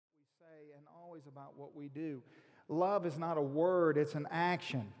always about what we do. Love is not a word, it's an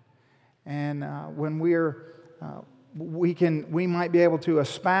action. And when we might be able to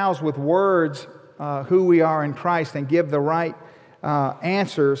espouse with words who we are in Christ and give the right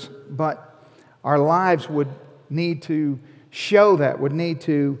answers, but our lives would need to show that, would need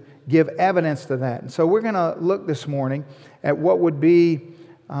to give evidence to that. And so we're going to look this morning at what would be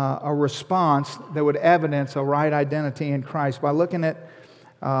a response that would evidence a right identity in Christ by looking at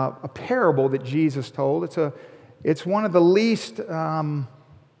a parable that Jesus told. It's one of the least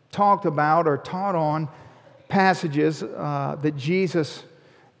talked about or taught on passages that Jesus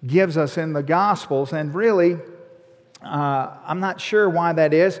gives us in the Gospels, and really, I'm not sure why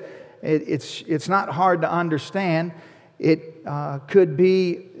that is. It's not hard to understand. It could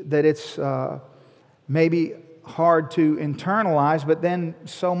be that it's maybe hard to internalize, but then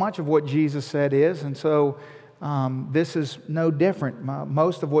so much of what Jesus said is, and so this is no different.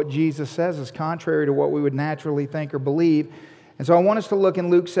 Most of what Jesus says is contrary to what we would naturally think or believe. And so I want us to look in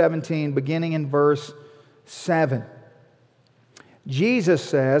Luke 17, beginning in verse 7. Jesus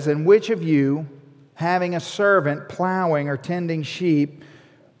says, "And which of you, having a servant plowing or tending sheep,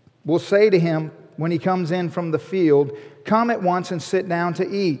 will say to him when he comes in from the field, 'Come at once and sit down to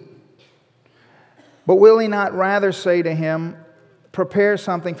eat'? But will he not rather say to him, 'Prepare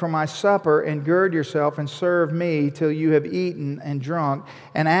something for my supper, and gird yourself and serve me till you have eaten and drunk,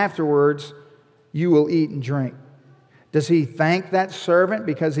 and afterwards you will eat and drink'? Does he thank that servant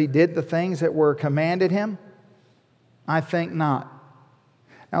because he did the things that were commanded him? I think not."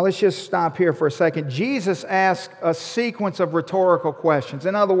 Now let's just stop here for a second. Jesus asks a sequence of rhetorical questions.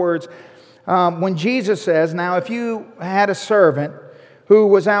 In other words, when Jesus says, now if you had a servant who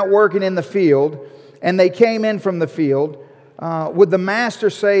was out working in the field and they came in from the field, would the master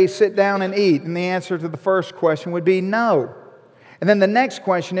say, "Sit down and eat"? And the answer to the first question would be no. And then the next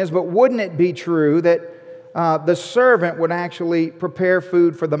question is, but wouldn't it be true that the servant would actually prepare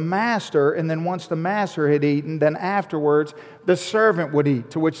food for the master, and then once the master had eaten, then afterwards the servant would eat?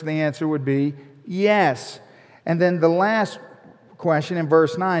 To which the answer would be yes. And then the last question in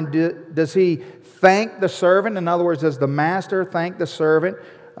verse 9, does he thank the servant? In other words, does the master thank the servant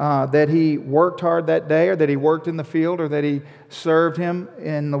that he worked hard that day, or that he worked in the field, or that he served him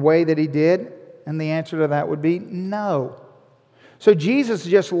in the way that he did? And the answer to that would be no. So Jesus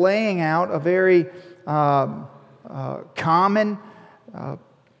is just laying out a very common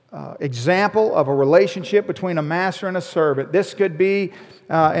example of a relationship between a master and a servant. This could be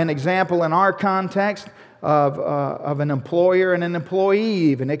an example in our context of an employer and an employee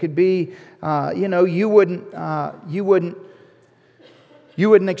even. It could be, you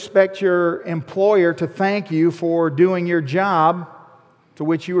wouldn't expect your employer to thank you for doing your job to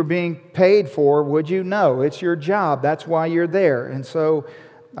which you were being paid for, would you? No, it's your job. That's why you're there. And so,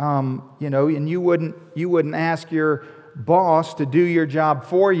 and you wouldn't ask your boss to do your job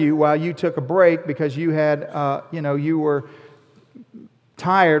for you while you took a break because you had, you were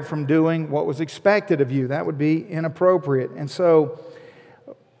tired from doing what was expected of you. That would be inappropriate. And so,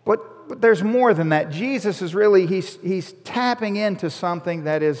 but there's more than that. Jesus is really, he's tapping into something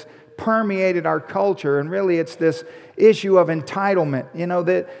that has permeated our culture, and really it's this issue of entitlement.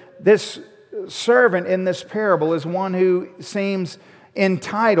 That this servant in this parable is one who seems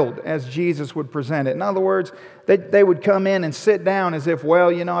entitled, as Jesus would present it. In other words, they would come in and sit down as if,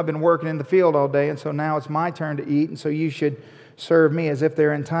 well, I've been working in the field all day, and so now it's my turn to eat, and so you should serve me, as if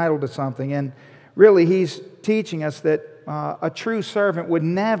they're entitled to something. And really, he's teaching us that a true servant would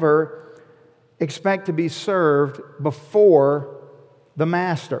never expect to be served before the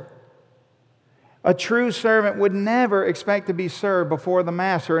master. A true servant would never expect to be served before the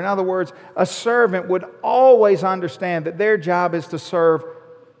master. In other words, a servant would always understand that their job is to serve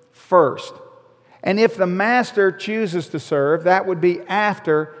first. And if the master chooses to serve, that would be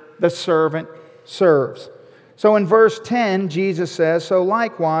after the servant serves. So in verse 10, Jesus says, "So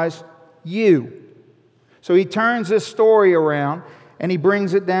likewise, you." So he turns this story around and he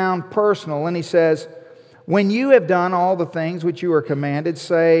brings it down personal, and he says, "When you have done all the things which you are commanded,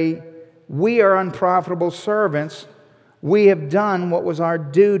 say, 'We are unprofitable servants. We have done what was our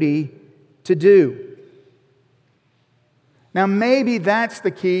duty to do.'" Now, maybe that's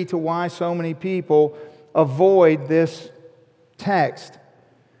the key to why so many people avoid this text.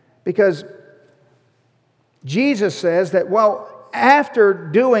 Because Jesus says that, after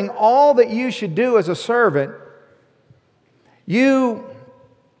doing all that you should do as a servant, you've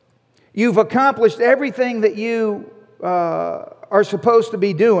accomplished everything that you are supposed to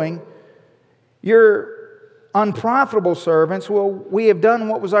be doing. You're unprofitable servants. Well, we have done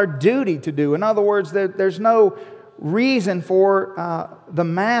what was our duty to do. In other words, there's no reason for the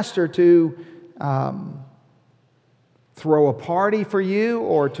master to throw a party for you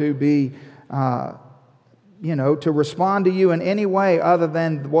or to be, to respond to you in any way other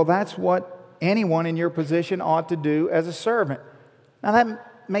than, well, that's what anyone in your position ought to do as a servant. Now,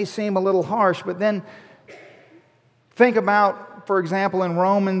 that may seem a little harsh, but then think about, for example, in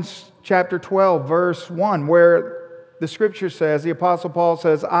Romans chapter 12, verse 1, where the Scripture says, the Apostle Paul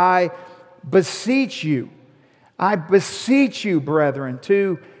says, I beseech you, brethren,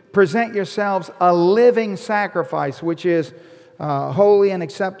 to present yourselves a living sacrifice, which is holy and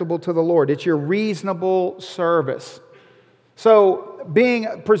acceptable to the Lord. It's your reasonable service. So,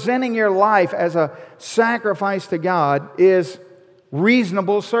 presenting your life as a sacrifice to God is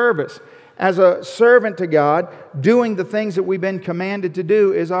reasonable service. As a servant to God, doing the things that we've been commanded to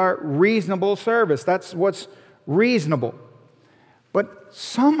do is our reasonable service. That's what's reasonable. But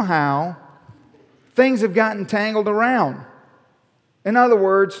somehow, things have gotten tangled around. In other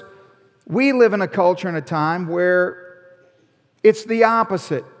words, we live in a culture and a time where it's the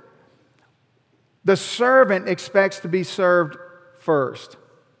opposite. The servant expects to be served first,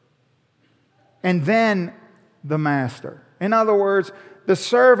 and then the master. In other words, the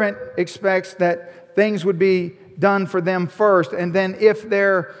servant expects that things would be done for them first, and then if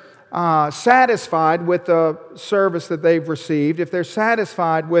they're satisfied with the service that they've received, if they're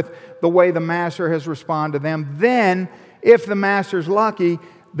satisfied with the way the master has responded to them, then, if the master's lucky,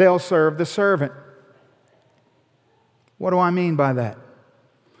 they'll serve the servant. What do I mean by that?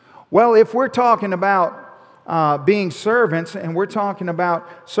 Well, if we're talking about being servants and we're talking about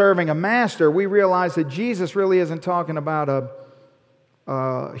serving a master, we realize that Jesus really isn't talking about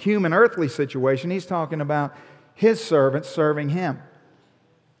a human earthly situation. He's talking about His servants serving Him.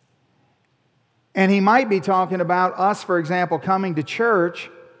 And He might be talking about us, for example, coming to church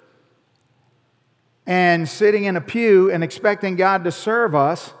and sitting in a pew and expecting God to serve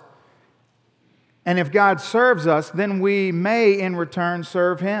us. And if God serves us, then we may in return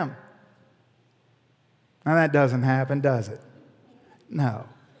serve Him. Now that doesn't happen, does it? No.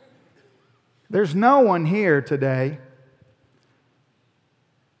 There's no one here today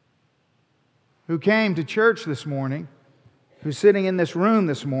who came to church this morning, who's sitting in this room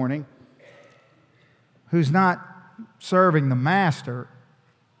this morning, who's not serving the master.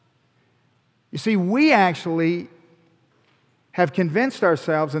 You see, we actually have convinced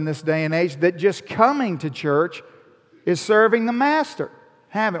ourselves in this day and age that just coming to church is serving the master,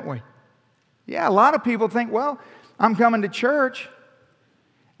 haven't we? Yeah, a lot of people think, well, I'm coming to church,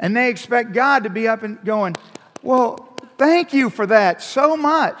 and they expect God to be up and going, well, thank you for that so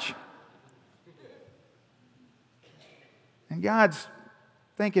much. And God's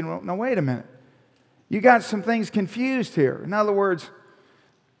thinking, well, no, wait a minute. You got some things confused here. In other words,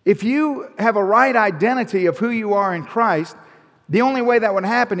 if you have a right identity of who you are in Christ, the only way that would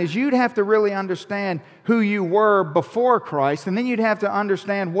happen is you'd have to really understand who you were before Christ, and then you'd have to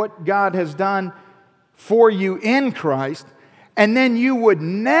understand what God has done for you in Christ, and then you would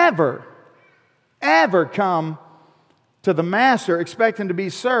never, ever come to the Master expecting to be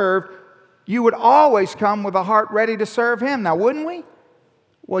served. You would always come with a heart ready to serve Him. Now, wouldn't we?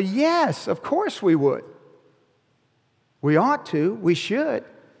 Well, yes, of course we would. We ought to. We should.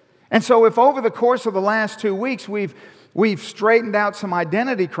 And so if over the course of the last 2 weeks we've straightened out some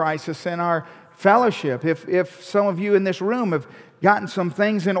identity crisis in our fellowship, if some of you in this room have gotten some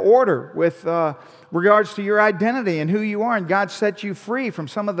things in order with regards to your identity and who you are, and God set you free from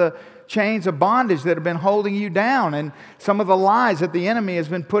some of the chains of bondage that have been holding you down and some of the lies that the enemy has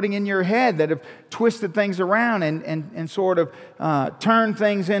been putting in your head that have twisted things around and sort of turned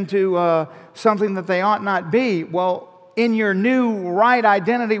things into something that they ought not be. Well, in your new right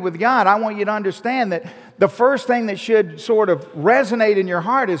identity with God, I want you to understand that the first thing that should sort of resonate in your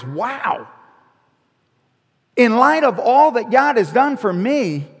heart is, wow, in light of all that God has done for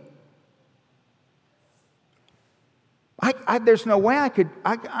me, there's no way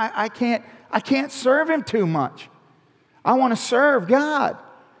I can't serve Him too much. I want to serve God.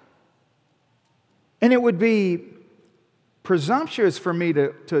 And it would be presumptuous for me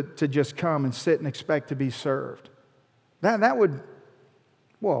to just come and sit and expect to be served. That would,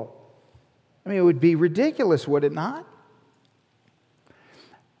 well, I mean, it would be ridiculous, would it not?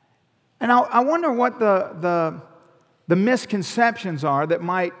 And I wonder what the misconceptions are that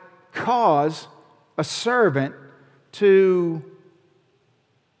might cause a servant to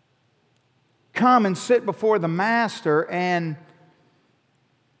come and sit before the master and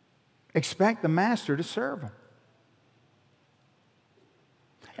expect the master to serve him.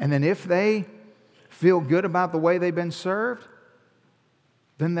 And then if they feel good about the way they've been served,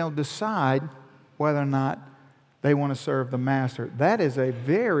 then they'll decide whether or not They want to serve the master. That is a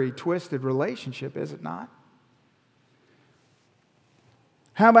very twisted relationship, is it not?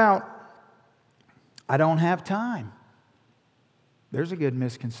 How about, I don't have time? There's a good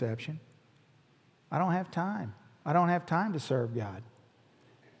misconception. I don't have time. I don't have time to serve God.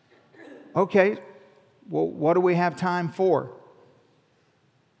 Okay, well, what do we have time for?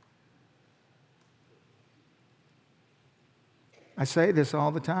 I say this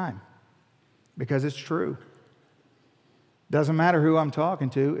all the time because it's true. Doesn't matter who I'm talking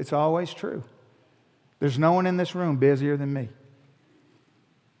to, it's always true. There's no one in this room busier than me.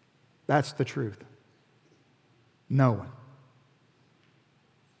 That's the truth. No one.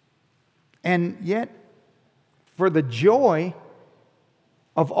 And yet, for the joy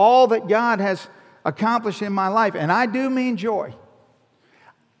of all that God has accomplished in my life, and I do mean joy,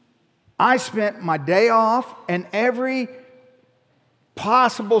 I spent my day off and every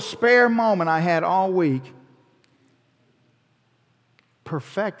possible spare moment I had all week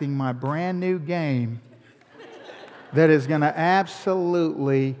perfecting my brand new game that is going to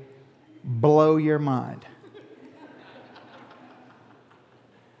absolutely blow your mind.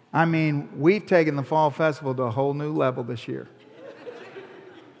 I mean, we've taken the Fall Festival to a whole new level this year.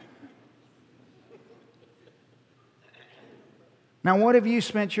 Now, what have you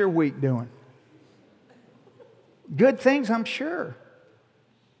spent your week doing? Good things, I'm sure.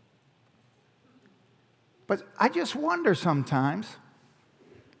 But I just wonder sometimes.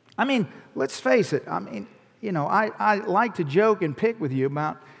 I mean, let's face it. I mean, I like to joke and pick with you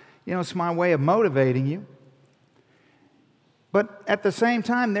about, it's my way of motivating you. But at the same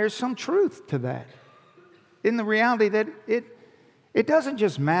time, there's some truth to that. In the reality that it doesn't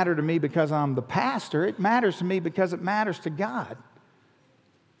just matter to me because I'm the pastor. It matters to me because it matters to God.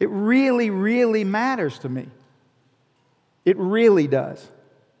 It really, really matters to me. It really does.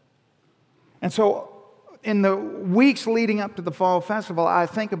 And so in the weeks leading up to the Fall Festival, I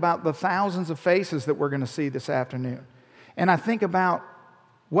think about the thousands of faces that we're going to see this afternoon. And I think about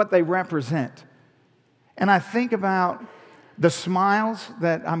what they represent. And I think about the smiles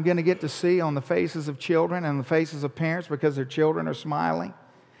that I'm going to get to see on the faces of children and the faces of parents because their children are smiling.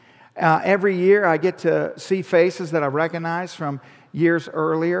 Every year I get to see faces that I recognize from years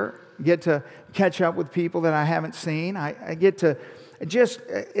earlier, get to catch up with people that I haven't seen. I get to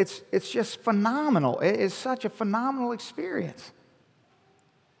it's just phenomenal. It's such a phenomenal experience.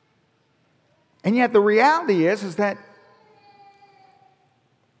 And yet the reality is that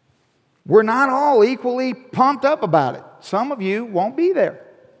we're not all equally pumped up about it. Some of you won't be there.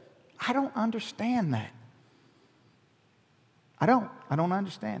 I don't understand that. I don't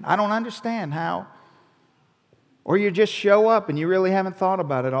understand. I don't understand how, or you just show up and you really haven't thought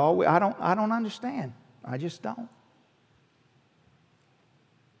about it all. I don't understand. I just don't.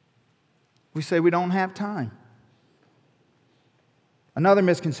 We say we don't have time. Another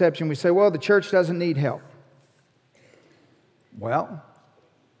misconception, we say, well, the church doesn't need help. Well,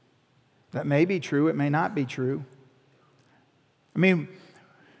 that may be true. It may not be true. I mean,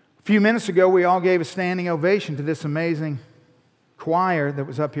 a few minutes ago, we all gave a standing ovation to this amazing choir that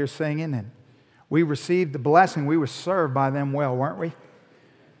was up here singing, and we received the blessing. We were served by them well, weren't we?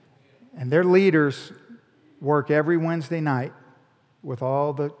 And their leaders work every Wednesday night with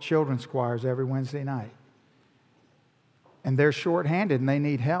all the children's choirs every Wednesday night. And they're short-handed and they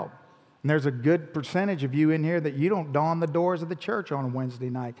need help. And there's a good percentage of you in here that you don't dawn the doors of the church on a Wednesday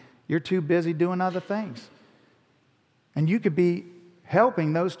night. You're too busy doing other things. And you could be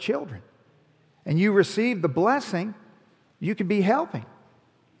helping those children. And you receive the blessing, you could be helping.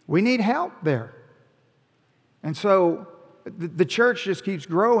 We need help there. And so the church just keeps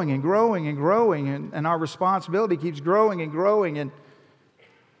growing and growing and growing, and our responsibility keeps growing and growing, and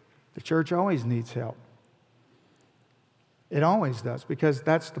the church always needs help. It always does, because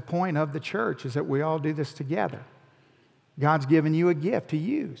that's the point of the church, is that we all do this together. God's given you a gift to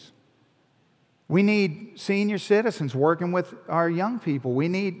use. We need senior citizens working with our young people.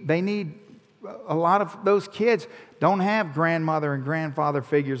 They need a lot of those kids don't have grandmother and grandfather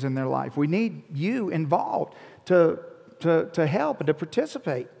figures in their life. We need you involved to help and to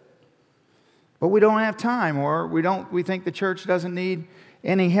participate. But we don't have time, or we think the church doesn't need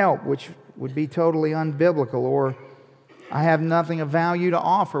any help, which would be totally unbiblical, or I have nothing of value to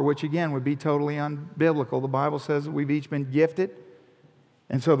offer, which again would be totally unbiblical. The Bible says that we've each been gifted,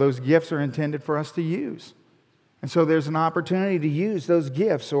 and so those gifts are intended for us to use. And so there's an opportunity to use those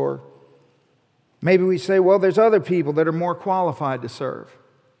gifts, or maybe we say, well, there's other people that are more qualified to serve.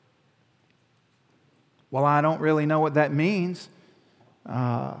 Well, I don't really know what that means.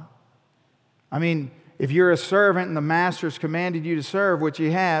 If you're a servant and the master's commanded you to serve, which he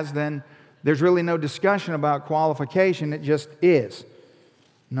has, then there's really no discussion about qualification. It just is.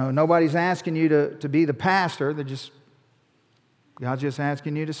 No, nobody's asking you to be the pastor. God's just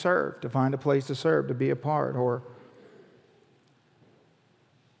asking you to serve, to find a place to serve, to be a part. Or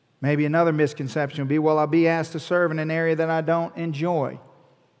maybe another misconception would be, well, I'll be asked to serve in an area that I don't enjoy.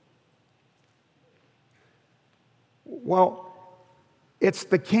 Well, it's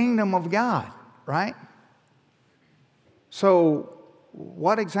the kingdom of God, right? So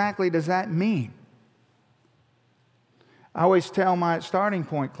what exactly does that mean? I always tell my starting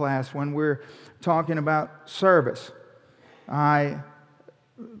point class when we're talking about service, I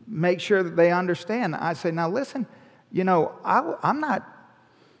make sure that they understand. I say, now listen, I'm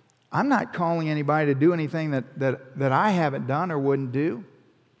not calling anybody to do anything that I haven't done or wouldn't do.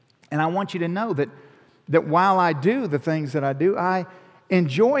 And I want you to know that while I do the things that I do, I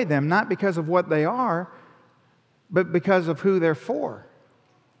enjoy them, not because of what they are, but because of who they're for.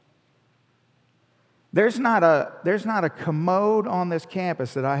 There's not a commode on this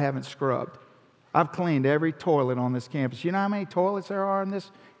campus that I haven't scrubbed. I've cleaned every toilet on this campus. You know how many toilets there are on this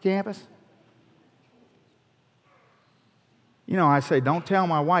campus? I say, don't tell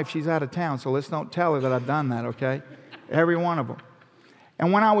my wife, she's out of town, so let's don't tell her that I've done that, okay? Every one of them.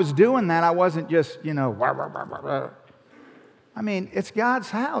 And when I was doing that, I wasn't just, it's God's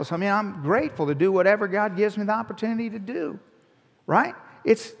house. I'm grateful to do whatever God gives me the opportunity to do, right?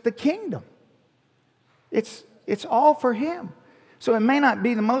 It's the kingdom. It's all for Him. So it may not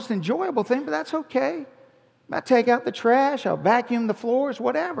be the most enjoyable thing, but that's okay. I'll take out the trash, I'll vacuum the floors,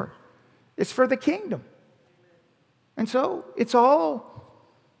 whatever. It's for the kingdom. And so it's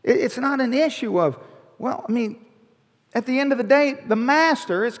not an issue of, at the end of the day, the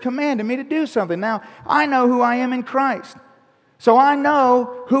Master has commanded me to do something. Now, I know who I am in Christ. So I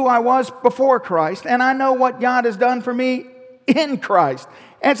know who I was before Christ, and I know what God has done for me in Christ.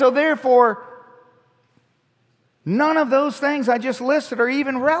 And so therefore, none of those things I just listed are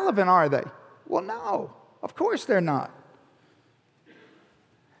even relevant, are they? Well, no, of course they're not.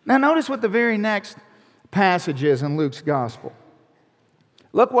 Now notice what the very next passage is in Luke's gospel.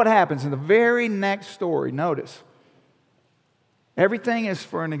 Look what happens in the very next story. Notice. Everything is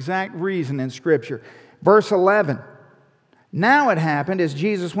for an exact reason in Scripture. Verse 11. Now it happened as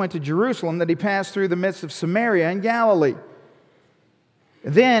Jesus went to Jerusalem that He passed through the midst of Samaria and Galilee.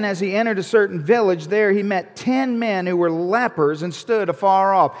 Then, as He entered a certain village, there He met 10 men who were lepers and stood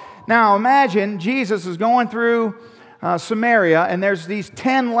afar off. Now, imagine Jesus is going through Samaria, and there's these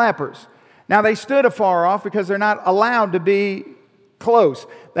 10 lepers. Now, they stood afar off because they're not allowed to be close.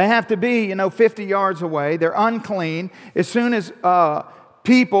 They have to be, 50 yards away. They're unclean. As soon as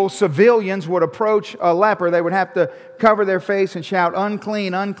people, civilians, would approach a leper, they would have to cover their face and shout,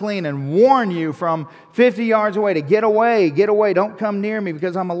 unclean, unclean, and warn you from 50 yards away to get away, don't come near me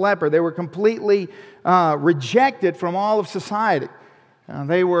because I'm a leper. They were completely rejected from all of society.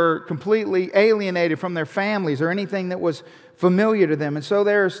 They were completely alienated from their families or anything that was familiar to them. And so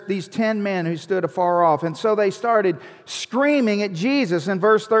there's these 10 men who stood afar off. And so they started screaming at Jesus in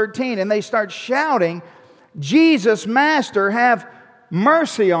verse 13, and they start shouting, Jesus, Master, have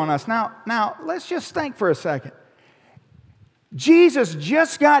mercy on us. Now, let's just think for a second. Jesus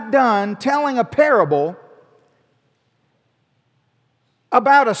just got done telling a parable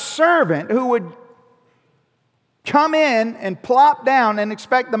about a servant who would come in and plop down and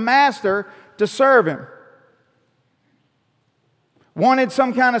expect the master to serve him. Wanted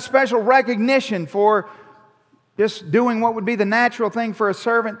some kind of special recognition for just doing what would be the natural thing for a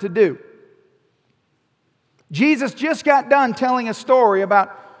servant to do. Jesus just got done telling a story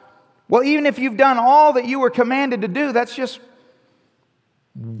about, well, even if you've done all that you were commanded to do, that's just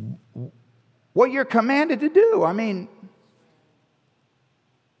what you're commanded to do.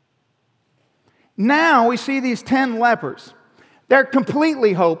 Now we see these 10 lepers. They're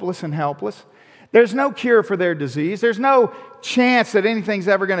completely hopeless and helpless. There's no cure for their disease. There's no chance that anything's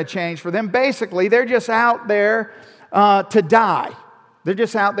ever going to change for them. Basically, they're just out there to die. They're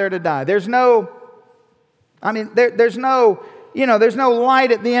just out there to die. There's no light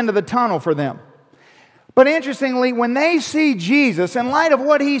at the end of the tunnel for them. But interestingly, when they see Jesus, in light of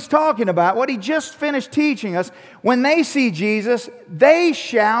what He's talking about, what He just finished teaching us, when they see Jesus, they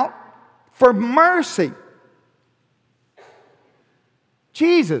shout for mercy.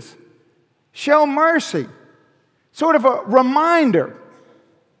 Jesus, show mercy. Sort of a reminder,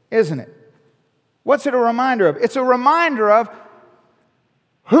 isn't it? What's it a reminder of? It's a reminder of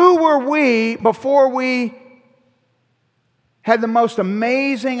who were we before we had the most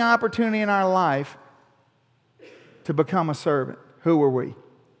amazing opportunity in our life to become a servant. Who were we?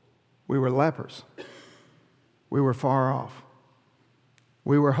 We were lepers. We were far off.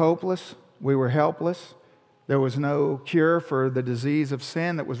 We were hopeless. We were helpless. There was no cure for the disease of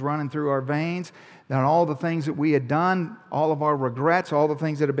sin that was running through our veins. That all the things that we had done, all of our regrets, all the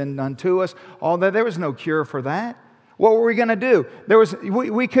things that had been done to us, all that, there was no cure for that. What were we going to do?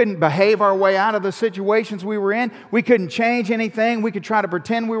 We couldn't behave our way out of the situations we were in. We couldn't change anything. We could try to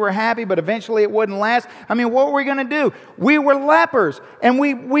pretend we were happy, but eventually it wouldn't last. I mean, what were we going to do? We were lepers, and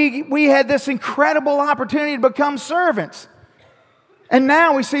we had this incredible opportunity to become servants. And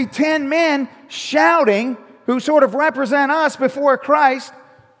now we see 10 men shouting, who sort of represent us before Christ.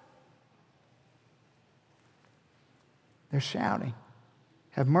 They're shouting,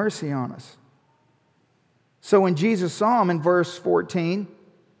 "Have mercy on us." So when Jesus saw them in verse 14,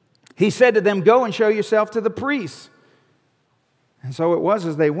 He said to them, "Go and show yourself to the priests." And so it was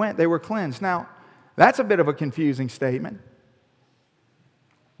as they went, they were cleansed. Now, that's a bit of a confusing statement.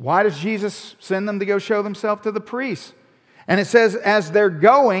 Why does Jesus send them to go show themselves to the priests? And it says, as they're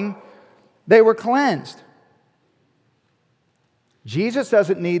going, they were cleansed. Jesus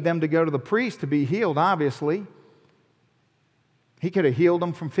doesn't need them to go to the priest to be healed, obviously. He could have healed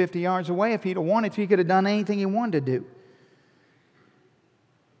them from 50 yards away if he'd have wanted to. He could have done anything he wanted to do.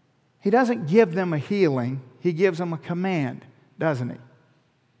 He doesn't give them a healing. He gives them a command, doesn't he?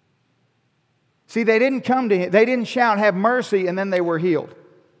 See, they didn't come to him. They didn't shout, "Have mercy," and then they were healed.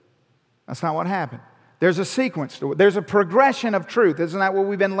 That's not what happened. There's a sequence to it. There's a progression of truth. Isn't that what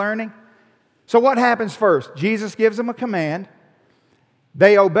we've been learning? So what happens first? Jesus gives them a command.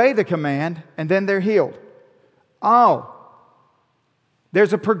 They obey the command, and then they're healed. Oh,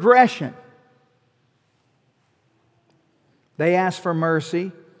 there's a progression. They ask for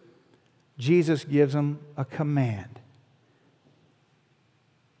mercy. Jesus gives them a command.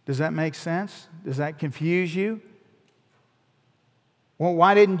 Does that make sense? Does that confuse you? Well,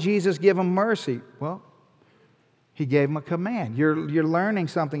 why didn't Jesus give them mercy? Well, He gave them a command. You're learning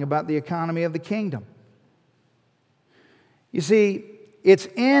something about the economy of the kingdom. You see, it's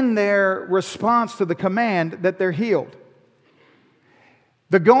in their response to the command that they're healed.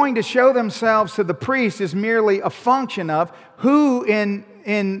 The going to show themselves to the priest is merely a function of who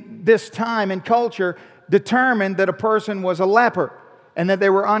in this time and culture determined that a person was a leper and that they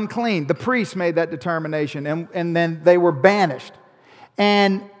were unclean. The priest made that determination, and then they were banished.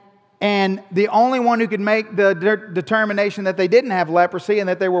 And the only one who could make the determination that they didn't have leprosy and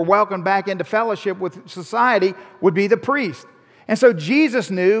that they were welcomed back into fellowship with society would be the priest. And so Jesus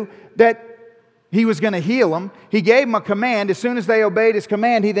knew that He was going to heal them. He gave them a command. As soon as they obeyed His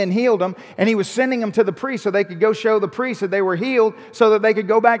command, He then healed them. And He was sending them to the priest so they could go show the priest that they were healed, so that they could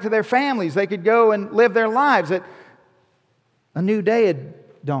go back to their families. They could go and live their lives, that a new day had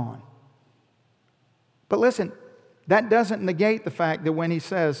dawned. But listen, that doesn't negate the fact that when He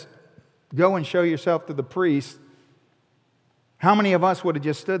says, "Go and show yourself to the priest," how many of us would have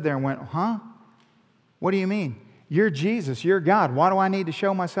just stood there and went, "Huh? What do you mean? You're Jesus, you're God. Why do I need to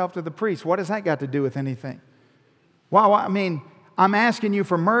show myself to the priest? What has that got to do with anything?" Well, I mean, I'm asking you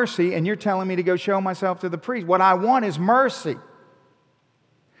for mercy and you're telling me to go show myself to the priest. What I want is mercy.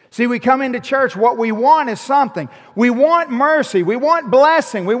 See, we come into church, what we want is something. We want mercy. We want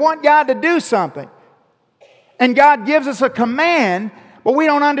blessing. We want God to do something. And God gives us a command, but we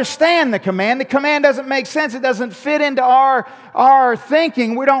don't understand the command. The command doesn't make sense. It doesn't fit into our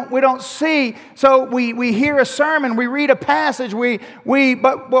thinking. We don't see. So we hear a sermon, we read a passage,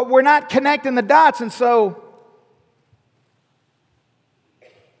 but we're not connecting the dots, and so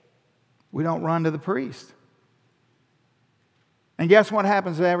we don't run to the priest. And guess what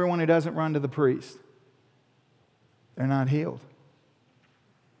happens to everyone who doesn't run to the priest? They're not healed.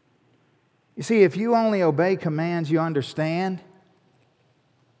 You see, if you only obey commands you understand,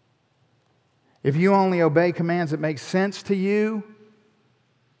 if you only obey commands that make sense to you,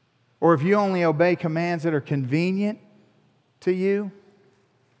 or if you only obey commands that are convenient to you,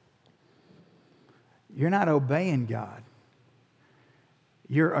 you're not obeying God.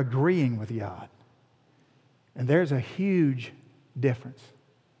 You're agreeing with God. And there's a huge difference.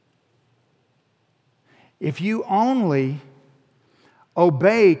 If you only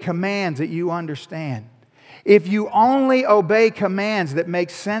obey commands that you understand, if you only obey commands that make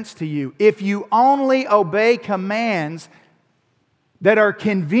sense to you, if you only obey commands that are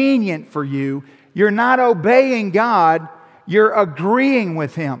convenient for you, you're not obeying God, you're agreeing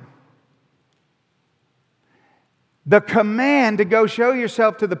with Him. The command to go show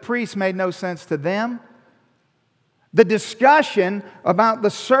yourself to the priest made no sense to them. The discussion about the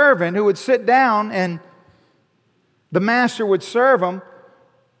servant who would sit down and the master would serve him,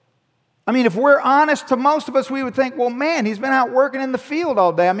 I mean, if we're honest, to most of us, we would think, well, man, he's been out working in the field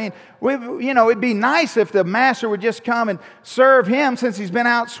all day. I mean, it'd be nice if the master would just come and serve him since he's been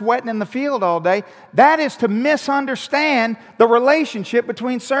out sweating in the field all day. That is to misunderstand the relationship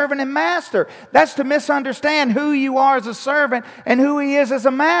between servant and master. That's to misunderstand who you are as a servant and who he is as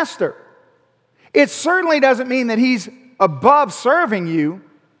a master. It certainly doesn't mean that he's above serving you,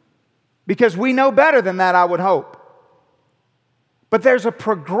 because we know better than that, I would hope. But there's a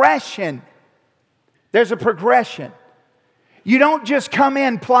progression. There's a progression. You don't just come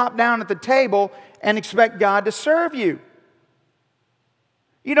in, plop down at the table, and expect God to serve you.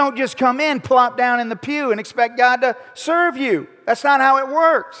 You don't just come in, plop down in the pew, and expect God to serve you. That's not how it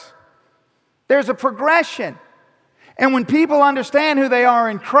works. There's a progression. And when people understand who they are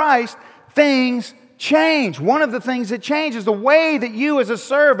in Christ, things change. One of the things that changes is the way that you as a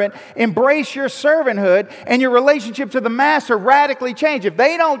servant embrace your servanthood, and your relationship to the master radically change. If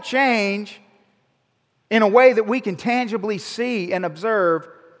they don't change in a way that we can tangibly see and observe,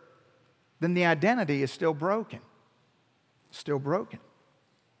 then the identity is still broken. Still broken.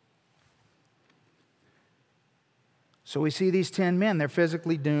 So we see these 10 men, they're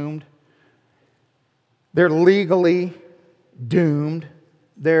physically doomed. They're legally doomed.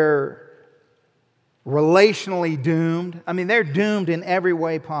 They're relationally doomed. I mean, they're doomed in every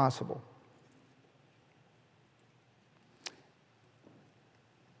way possible.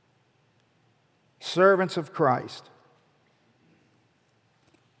 Servants of Christ.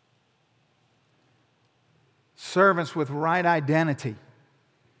 Servants with right identity.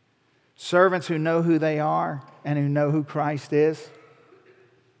 Servants who know who they are and who know who Christ is.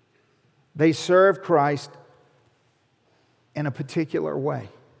 They serve Christ in a particular way.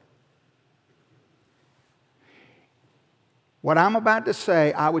 What I'm about to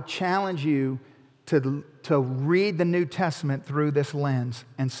say, I would challenge you to read the New Testament through this lens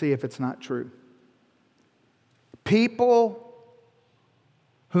and see if it's not true. People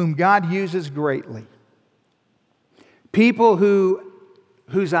whom God uses greatly, people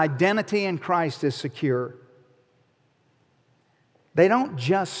whose identity in Christ is secure, they don't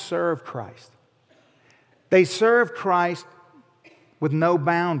just serve Christ. They serve Christ with no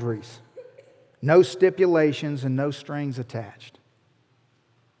boundaries, no stipulations, and no strings attached.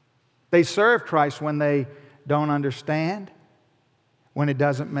 They serve Christ when they don't understand, when it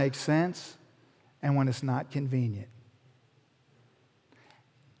doesn't make sense, and when it's not convenient.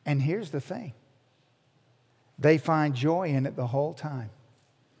 And here's the thing. They find joy in it the whole time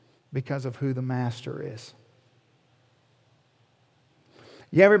because of who the master is.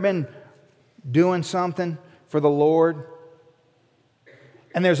 You ever been doing something for the Lord,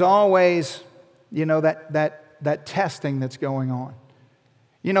 and there's always, that testing that's going on?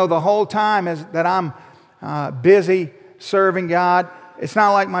 The whole time that I'm busy serving God, it's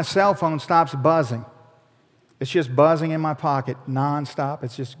not like my cell phone stops buzzing. It's just buzzing in my pocket nonstop.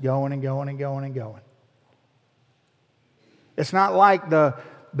 It's just going and going and going and going. It's not like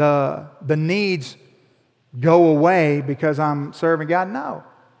the needs go away because I'm serving God. No.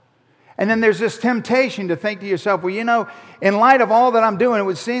 And then there's this temptation to think to yourself, well, in light of all that I'm doing, it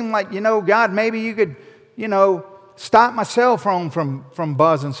would seem like, God, maybe you could, stop my cell phone from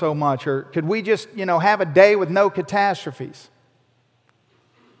buzzing so much. Or could we just, have a day with no catastrophes?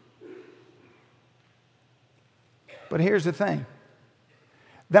 But here's the thing.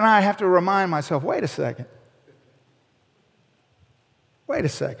 Then I have to remind myself, wait a second. Wait a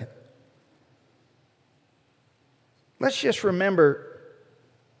second. Let's just remember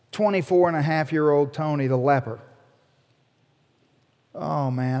 24-and-a-half-year-old Tony the leper.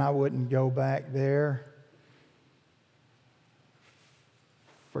 Oh, man, I wouldn't go back there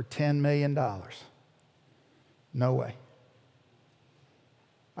for $10 million. No way.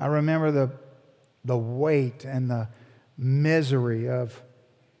 I remember the weight and the misery of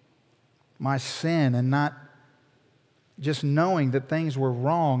my sin, and not just knowing that things were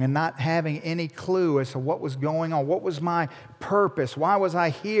wrong and not having any clue as to what was going on. What was my purpose? Why was I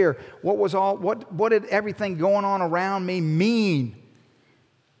here? What did everything going on around me mean?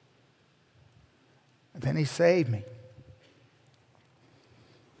 And then he saved me.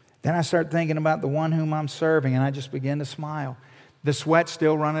 Then I start thinking about the one whom I'm serving, and I just begin to smile. The sweat's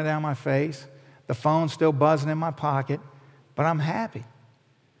still running down my face. The phone's still buzzing in my pocket. But I'm happy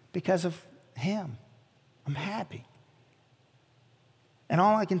because of him. I'm happy. And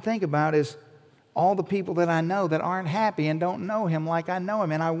all I can think about is all the people that I know that aren't happy and don't know him like I know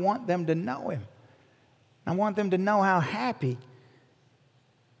him. And I want them to know him. I want them to know how happy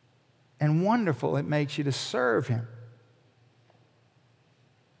and wonderful it makes you to serve him.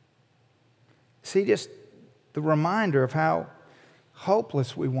 See, just the reminder of how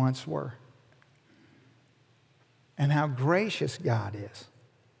hopeless we once were, and how gracious God is.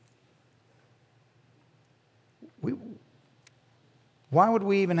 Why would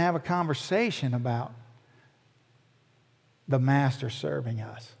we even have a conversation about the Master serving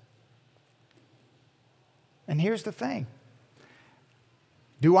us? And here's the thing.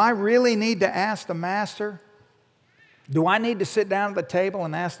 Do I really need to ask the Master? Do I need to sit down at the table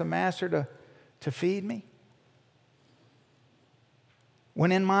and ask the Master to feed me?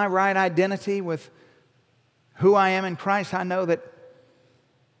 When in my right identity with who I am in Christ, I know that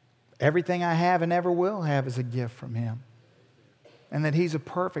everything I have and ever will have is a gift from Him. And that He's a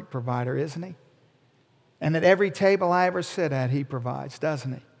perfect provider, isn't He? And that every table I ever sit at, He provides,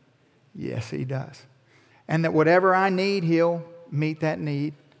 doesn't He? Yes, He does. And that whatever I need, He'll meet that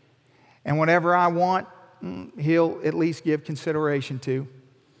need. And whatever I want, He'll at least give consideration to.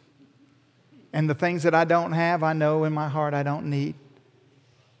 And the things that I don't have, I know in my heart I don't need.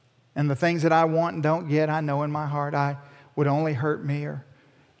 And the things that I want and don't get, I know in my heart I would only hurt me or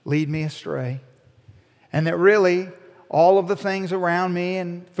lead me astray. And that really, all of the things around me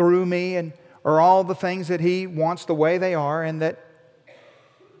and through me are all the things that He wants the way they are, and that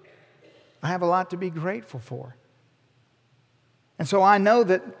I have a lot to be grateful for. And so I know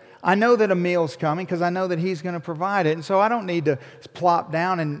that a meal's coming because I know that He's going to provide it. And so I don't need to plop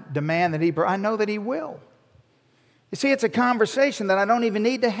down and demand that I know that He will. You see, it's a conversation that I don't even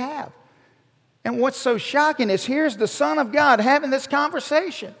need to have. And what's so shocking is here's the Son of God having this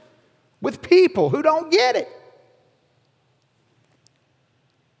conversation with people who don't get it.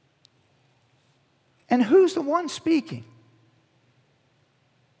 And who's the one speaking?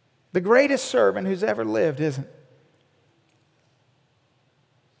 The greatest servant who's ever lived, isn't it?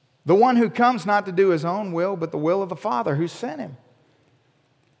 The one who comes not to do His own will, but the will of the Father who sent Him.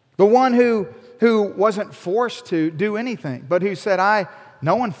 The one who wasn't forced to do anything, but who said,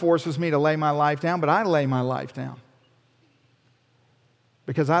 no one forces me to lay my life down, but I lay my life down.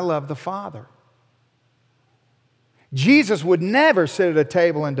 Because I love the Father. Jesus would never sit at a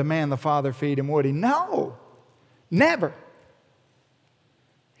table and demand the Father feed Him, would He? No, never.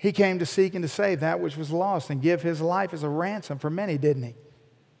 He came to seek and to save that which was lost and give His life as a ransom for many, didn't He?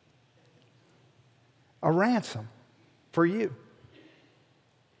 A ransom for you.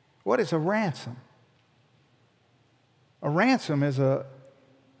 What is a ransom? A ransom is a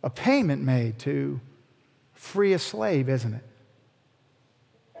payment made to free a slave, isn't it?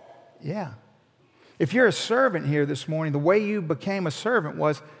 Yeah. If you're a servant here this morning, the way you became a servant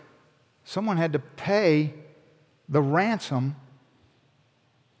was someone had to pay the ransom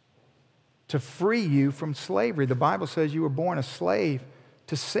to free you from slavery. The Bible says you were born a slave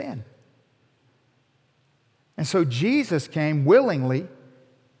to sin. And so Jesus came willingly.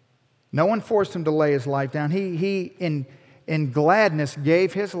 No one forced Him to lay His life down. He in gladness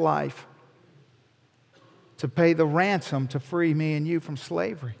gave His life to pay the ransom to free me and you from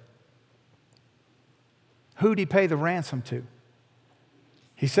slavery. Who'd He pay the ransom to?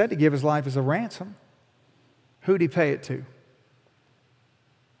 He said to give His life as a ransom. Who'd He pay it to?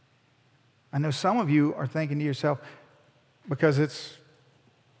 I know some of you are thinking to yourself, because it's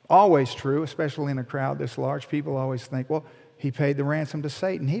always true, especially in a crowd this large, people always think, well, He paid the ransom to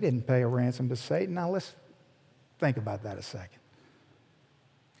Satan. He didn't pay a ransom to Satan. Now let's think about that a second.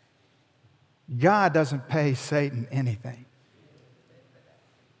 God doesn't pay Satan anything.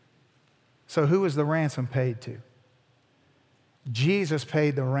 So who was the ransom paid to? Jesus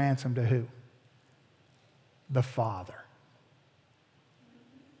paid the ransom to who? The Father.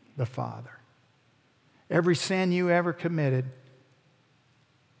 The Father. Every sin you ever committed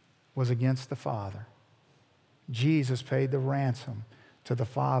was against the Father. Jesus paid the ransom to the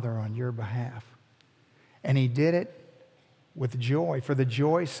Father on your behalf. And He did it with joy. For the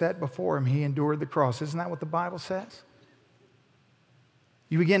joy set before Him, He endured the cross. Isn't that what the Bible says?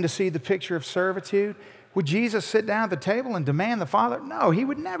 You begin to see the picture of servitude. Would Jesus sit down at the table and demand the Father? No, He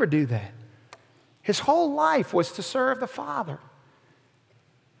would never do that. His whole life was to serve the Father.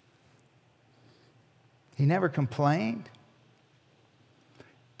 He never complained.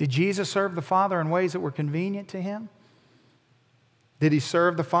 Did Jesus serve the Father in ways that were convenient to Him? Did He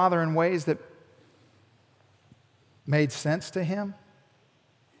serve the Father in ways that made sense to Him?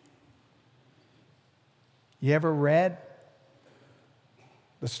 You ever read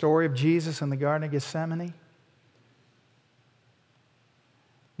the story of Jesus in the Garden of Gethsemane? Do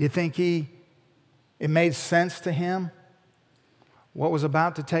you think it made sense to Him what was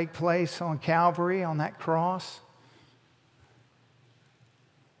about to take place on Calvary, on that cross?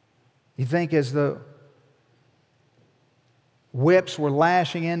 You think as the whips were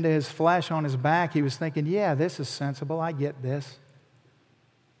lashing into His flesh on His back, He was thinking, yeah, this is sensible. I get this.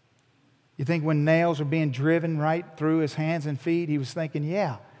 You think when nails are being driven right through his hands and feet, he was thinking,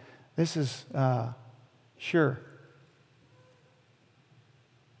 yeah, this is sure.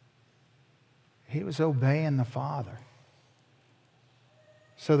 He was obeying the Father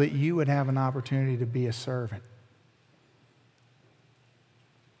so that you would have an opportunity to be a servant.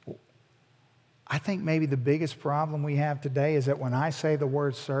 I think maybe the biggest problem we have today is that when I say the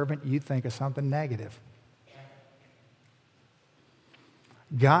word servant, you think of something negative.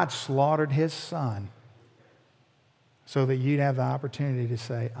 God slaughtered his son so that you'd have the opportunity to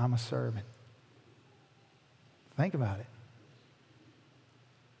say, I'm a servant. Think about it.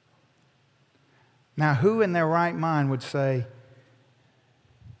 Now, who in their right mind would say,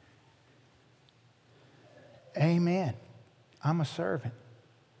 amen, I'm a servant.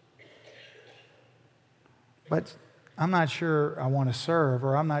 But I'm not sure I want to serve,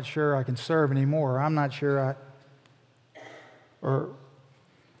 or I'm not sure I can serve anymore, or I'm not sure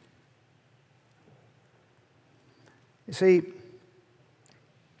you see,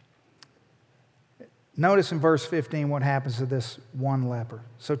 notice in verse 15 what happens to this one leper.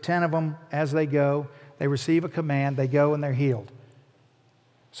 So 10 of them, as they go, they receive a command, they go and they're healed.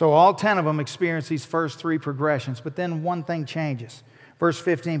 So all 10 of them experience these first 3 progressions, but then one thing changes. Verse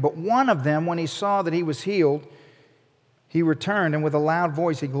 15, but one of them, when he saw that he was healed, he returned, and with a loud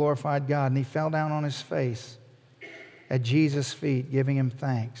voice he glorified God, and he fell down on his face at Jesus' feet, giving him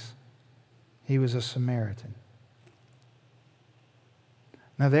thanks. He was a Samaritan.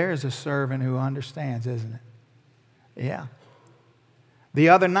 Now there is a servant who understands, isn't it? Yeah. The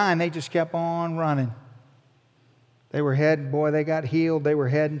other 9, they just kept on running. They were heading, they got healed. They were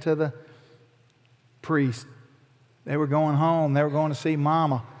heading to the priest. They were going home. They were going to see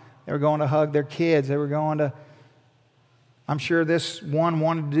mama. They were going to hug their kids. They were going to, I'm sure this one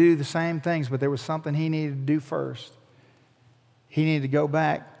wanted to do the same things, but there was something he needed to do first. He needed to go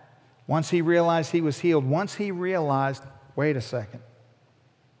back. Once he realized he was healed, once he realized, wait a second,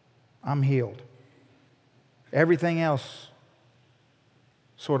 I'm healed. Everything else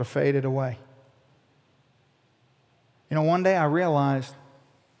sort of faded away. You know, one day I realized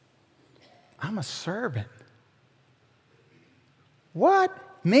I'm a servant. What?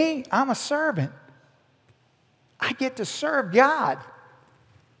 Me? I'm a servant. I get to serve God.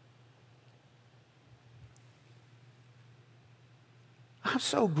 I'm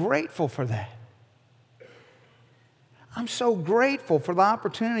so grateful for that. I'm so grateful for the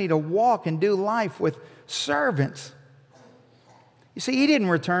opportunity to walk and do life with servants. You see, he didn't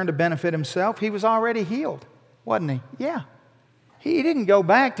return to benefit himself. He was already healed, wasn't he? Yeah. He didn't go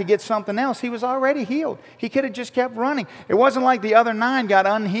back to get something else. He was already healed. He could have just kept running. It wasn't like the other 9 got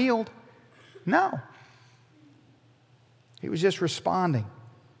unhealed. No. He was just responding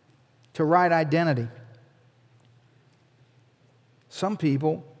to right identity. Some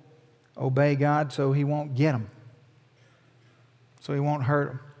people obey God so he won't get them. So he won't hurt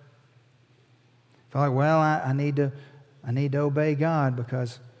them. Feel like, well, I need to obey God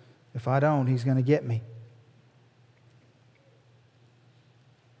because if I don't, he's going to get me.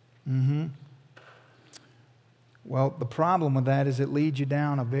 Well, the problem with that is it leads you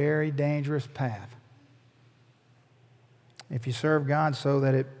down a very dangerous path. If you serve God so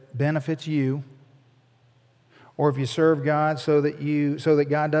that it benefits you, or if you serve God so that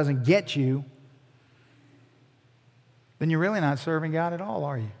God doesn't get you, then you're really not serving God at all,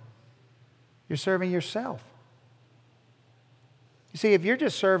 are you? You're serving yourself. You see, if you're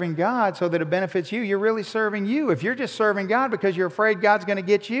just serving God so that it benefits you, you're really serving you. If you're just serving God because you're afraid God's going to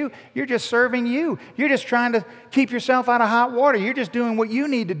get you, you're just serving you. You're just trying to keep yourself out of hot water. You're just doing what you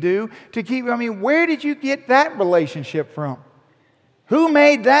need to do to keep, where did you get that relationship from? Who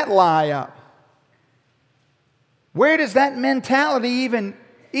made that lie up? Where does that mentality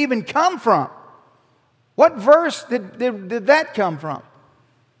even come from? What verse did that come from?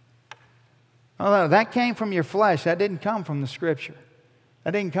 Oh, no, that came from your flesh. That didn't come from the Scripture.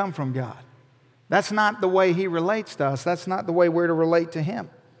 That didn't come from God. That's not the way he relates to us. That's not the way we're to relate to him.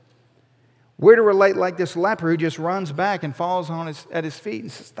 We're to relate like this leper who just runs back and falls at his feet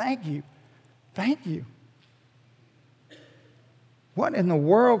and says, thank you. Thank you. What in the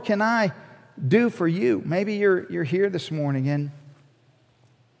world can I do for you? Maybe you're here this morning and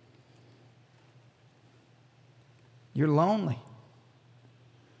you're lonely.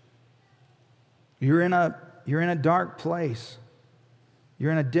 You're in a dark place.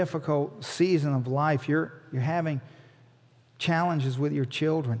 You're in a difficult season of life. You're having challenges with your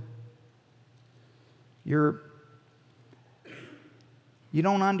children. You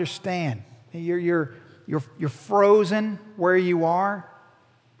don't understand. You're frozen where you are.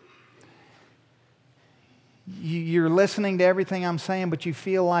 You're listening to everything I'm saying, but you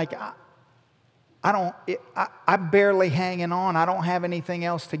feel like I'm barely hanging on. I don't have anything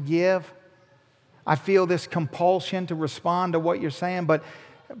else to give. I feel this compulsion to respond to what you're saying, but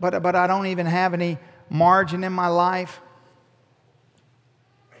I don't even have any margin in my life.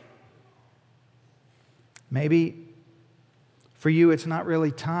 Maybe for you it's not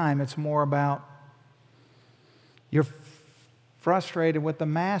really time. It's more about you're frustrated with the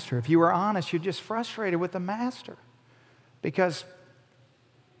master. If you were honest, you're just frustrated with the master because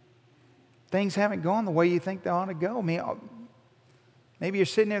things haven't gone the way you think they ought to go. Maybe you're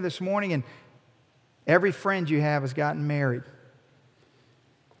sitting there this morning and every friend you have has gotten married.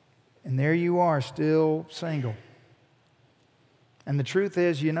 And there you are, still single. And the truth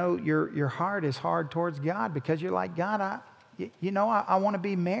is, your heart is hard towards God because you're like, God, I want to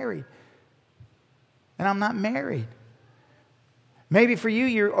be married. And I'm not married. Maybe for you,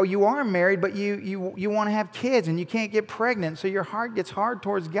 you are married, but you want to have kids and you can't get pregnant. So your heart gets hard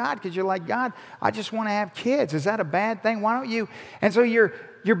towards God because you're like, God, I just want to have kids. Is that a bad thing? Why don't you? And so you're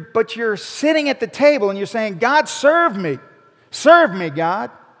sitting at the table and you're saying, God, serve me. Serve me,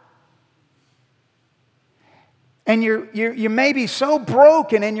 God. And you may be so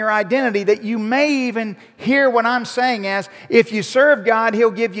broken in your identity that you may even hear what I'm saying as, if you serve God,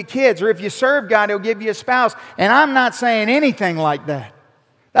 He'll give you kids. Or if you serve God, He'll give you a spouse. And I'm not saying anything like that.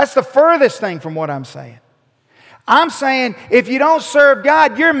 That's the furthest thing from what I'm saying. I'm saying if you don't serve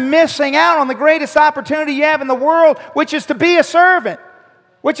God, you're missing out on the greatest opportunity you have in the world, which is to be a servant.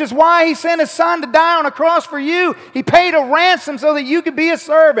 Which is why He sent His Son to die on a cross for you. He paid a ransom so that you could be a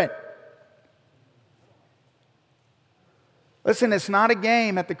servant. Listen, it's not a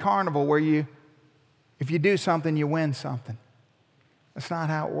game at the carnival where if you do something, you win something. That's not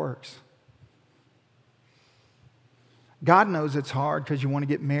how it works. God knows it's hard because you want to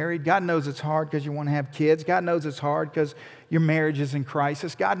get married. God knows it's hard because you want to have kids. God knows it's hard because your marriage is in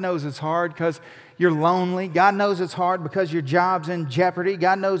crisis. God knows it's hard because you're lonely. God knows it's hard because your job's in jeopardy.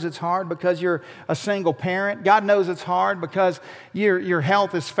 God knows it's hard because you're a single parent. God knows it's hard because your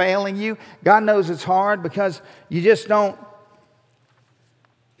health is failing you. God knows it's hard because you just don't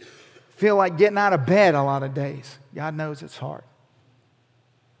feel like getting out of bed a lot of days. God knows it's hard.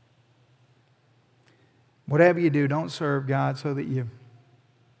 Whatever you do, don't serve God so that you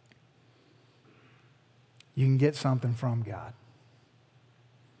can get something from God.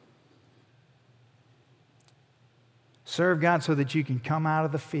 Serve God so that you can come out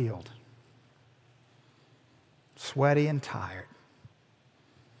of the field sweaty and tired.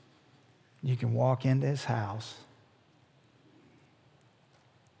 You can walk into His house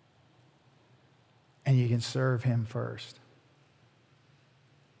and you can serve Him first.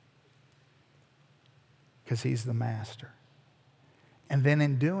 Because He's the master. And then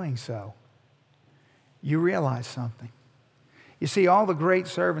in doing so, you realize something. You see, all the great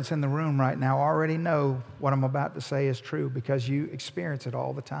servants in the room right now already know what I'm about to say is true because you experience it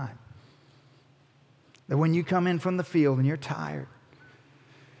all the time. That when you come in from the field and you're tired,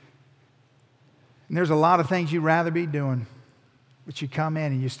 and there's a lot of things you'd rather be doing, but you come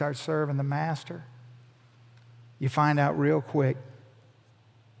in and you start serving the master, you find out real quick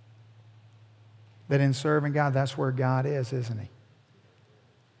that in serving God, that's where God is, isn't He?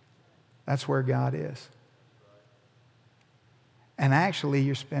 That's where God is. And actually,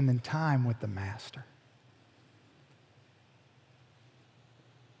 you're spending time with the master.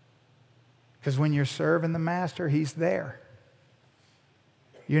 Because when you're serving the master, He's there.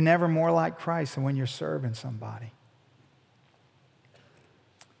 You're never more like Christ than when you're serving somebody.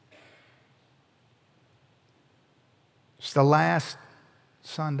 It's the last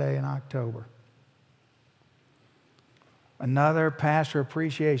Sunday in October. Another Pastor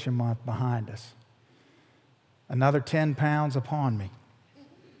Appreciation Month behind us. Another 10 pounds upon me,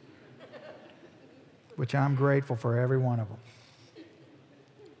 which I'm grateful for every one of them.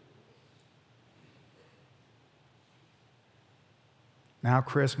 Now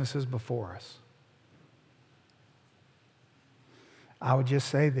Christmas is before us. I would just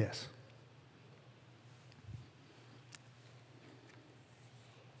say this.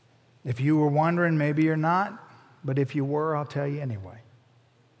 If you were wondering, maybe you're not, but if you were, I'll tell you anyway.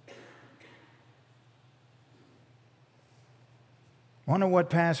 Wonder what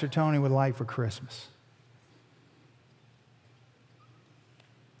Pastor Tony would like for Christmas.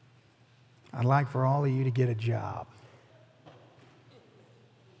 I'd like for all of you to get a job.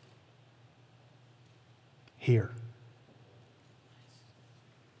 Here.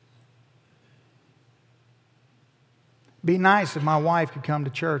 Be nice if my wife could come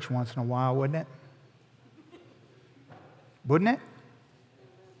to church once in a while, wouldn't it? Wouldn't it?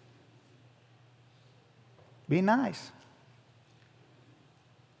 Be nice.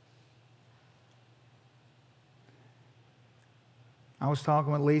 I was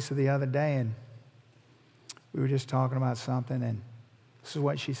talking with Lisa the other day, and we were just talking about something, and this is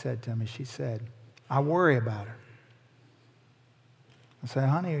what she said to me. She said, I worry about her. I said,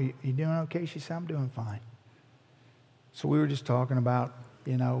 honey, are you doing okay? She said, I'm doing fine. So we were just talking about,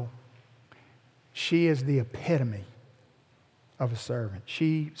 she is the epitome of a servant.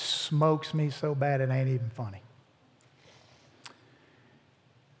 She smokes me so bad it ain't even funny.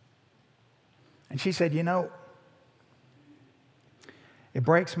 And she said, it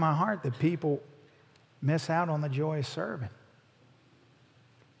breaks my heart that people miss out on the joy of serving.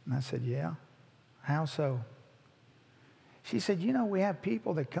 And I said, yeah, how so? She said, we have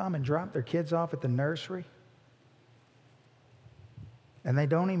people that come and drop their kids off at the nursery, and they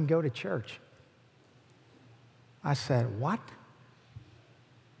don't even go to church. I said, what?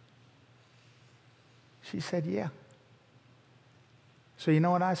 She said, yeah. So you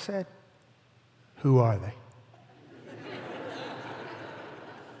know what I said? Who are they?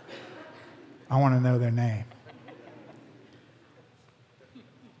 I want to know their name.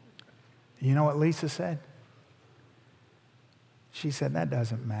 You know what Lisa said? She said, that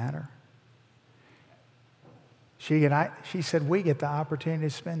doesn't matter. She said, we get the opportunity to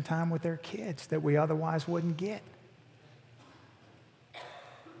spend time with their kids that we otherwise wouldn't get.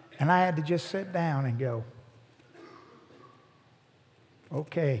 And I had to just sit down and go,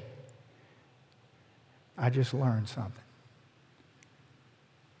 okay, I just learned something.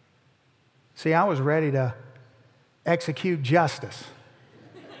 See, I was ready to execute justice.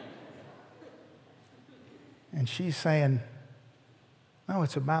 And she's saying, no,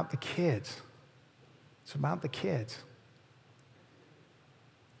 it's about the kids. It's about the kids.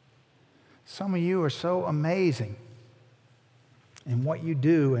 Some of you are so amazing in what you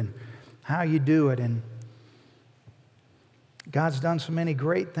do and how you do it. And God's done so many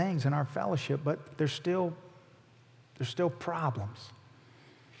great things in our fellowship, but there's still problems.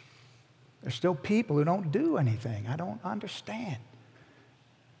 There's still people who don't do anything. I don't understand.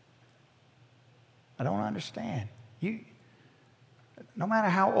 I don't understand. No matter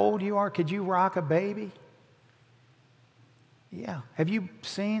how old you are, could you rock a baby? Yeah. Have you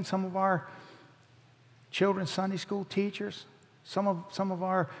seen some of our children's Sunday school teachers? Some of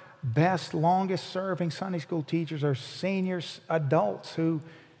our best, longest serving Sunday school teachers are seniors, adults who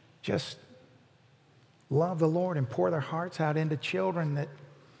just love the Lord and pour their hearts out into children that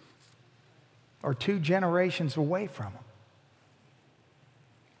are 2 generations away from them.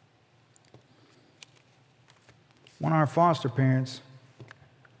 One of our foster parents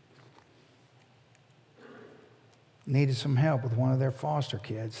needed some help with one of their foster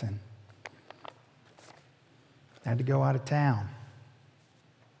kids and had to go out of town.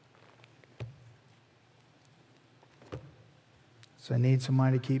 So they need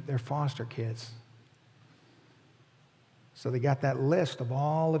somebody to keep their foster kids. So they got that list of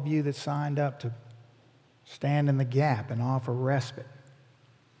all of you that signed up to stand in the gap and offer respite.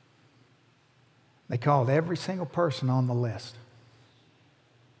 They called every single person on the list.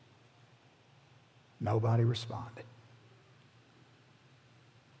 Nobody responded.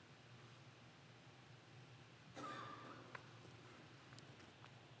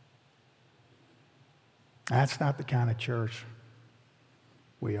 That's not the kind of church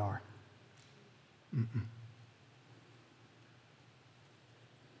we are. Mm-mm.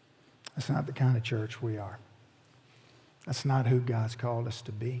 That's not the kind of church we are. That's not who God's called us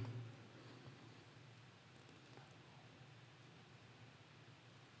to be.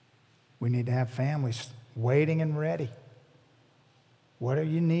 We need to have families waiting and ready. What do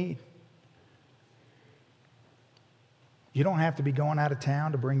you need? You don't have to be going out of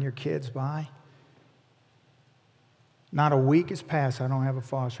town to bring your kids by. Not a week has passed, I don't have a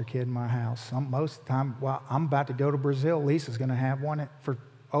foster kid in my house. Most of the time, I'm about to go to Brazil. Lisa's going to have one for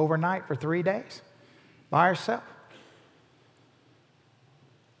overnight for 3 days by herself.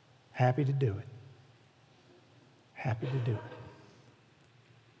 Happy to do it. Happy to do it.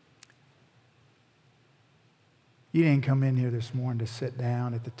 You didn't come in here this morning to sit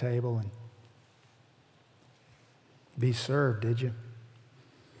down at the table and be served, did you?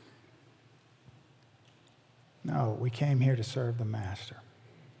 No, we came here to serve the Master.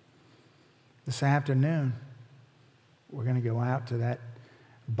 This afternoon, we're going to go out to that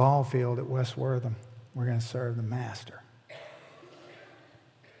ball field at West Wortham. We're going to serve the Master.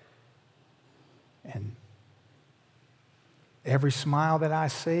 And every smile that I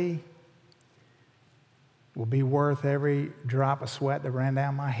see will be worth every drop of sweat that ran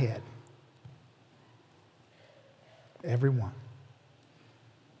down my head. Every one.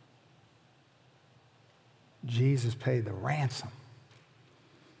 Jesus paid the ransom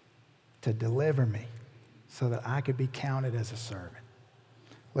to deliver me so that I could be counted as a servant.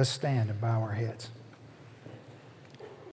 Let's stand and bow our heads.